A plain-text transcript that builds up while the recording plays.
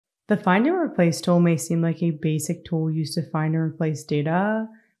The find and replace tool may seem like a basic tool used to find and replace data,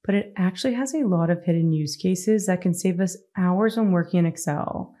 but it actually has a lot of hidden use cases that can save us hours when working in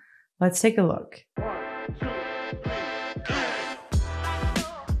Excel. Let's take a look.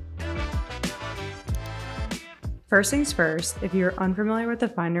 First things first, if you're unfamiliar with the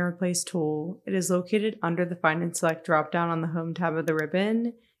Find and Replace tool, it is located under the Find and Select dropdown on the Home tab of the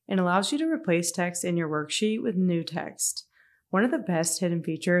ribbon and allows you to replace text in your worksheet with new text. One of the best hidden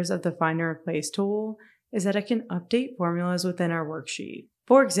features of the Find and Replace tool is that it can update formulas within our worksheet.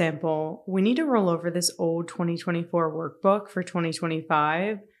 For example, we need to roll over this old 2024 workbook for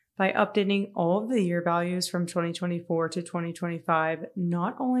 2025 by updating all of the year values from 2024 to 2025,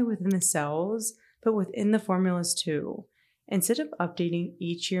 not only within the cells, but within the formulas too. Instead of updating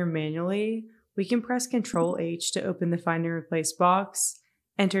each year manually, we can press Ctrl-H to open the Find and Replace box,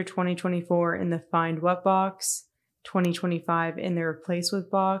 enter 2024 in the Find What box, 2025 in the Replace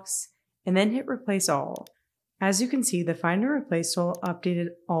With box, and then hit Replace All. As you can see, the Find and Replace tool updated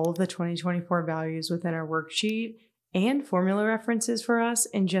all of the 2024 values within our worksheet and formula references for us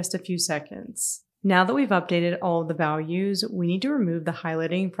in just a few seconds. Now that we've updated all of the values, we need to remove the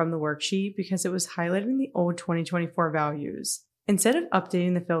highlighting from the worksheet because it was highlighting the old 2024 values. Instead of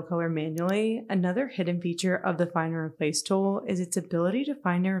updating the fill color manually, another hidden feature of the Find and Replace tool is its ability to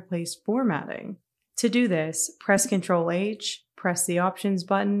find and replace formatting. To do this, press Ctrl-H, press the Options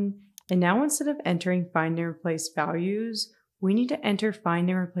button, and now instead of entering Find and Replace values, we need to enter Find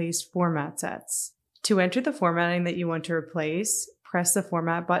and Replace format sets. To enter the formatting that you want to replace, press the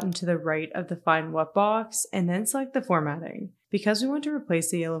Format button to the right of the Find What box, and then select the formatting. Because we want to replace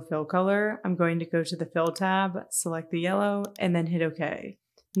the yellow fill color, I'm going to go to the Fill tab, select the yellow, and then hit OK.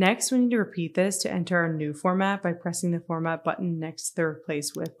 Next, we need to repeat this to enter our new format by pressing the Format button next to the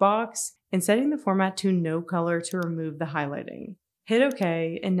Replace With box, and setting the format to no color to remove the highlighting. Hit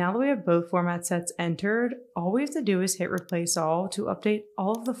OK, and now that we have both format sets entered, all we have to do is hit Replace All to update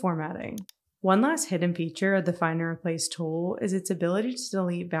all of the formatting. One last hidden feature of the Find and Replace tool is its ability to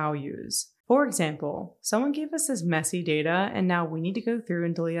delete values. For example, someone gave us this messy data and now we need to go through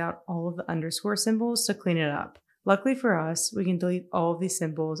and delete out all of the underscore symbols to clean it up. Luckily for us, we can delete all of these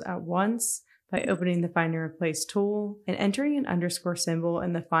symbols at once by opening the Find and Replace tool and entering an underscore symbol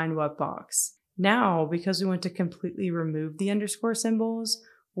in the Find What box. Now, because we want to completely remove the underscore symbols,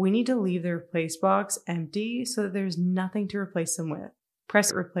 we need to leave the Replace box empty so that there's nothing to replace them with.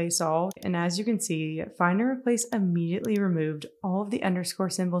 Press Replace All, and as you can see, Find and Replace immediately removed all of the underscore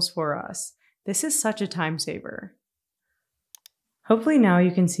symbols for us. This is such a time saver. Hopefully now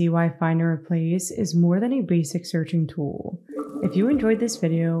you can see why Find and Replace is more than a basic searching tool. If you enjoyed this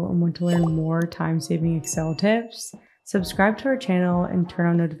video and want to learn more time-saving Excel tips, subscribe to our channel and turn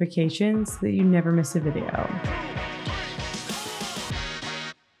on notifications so that you never miss a video.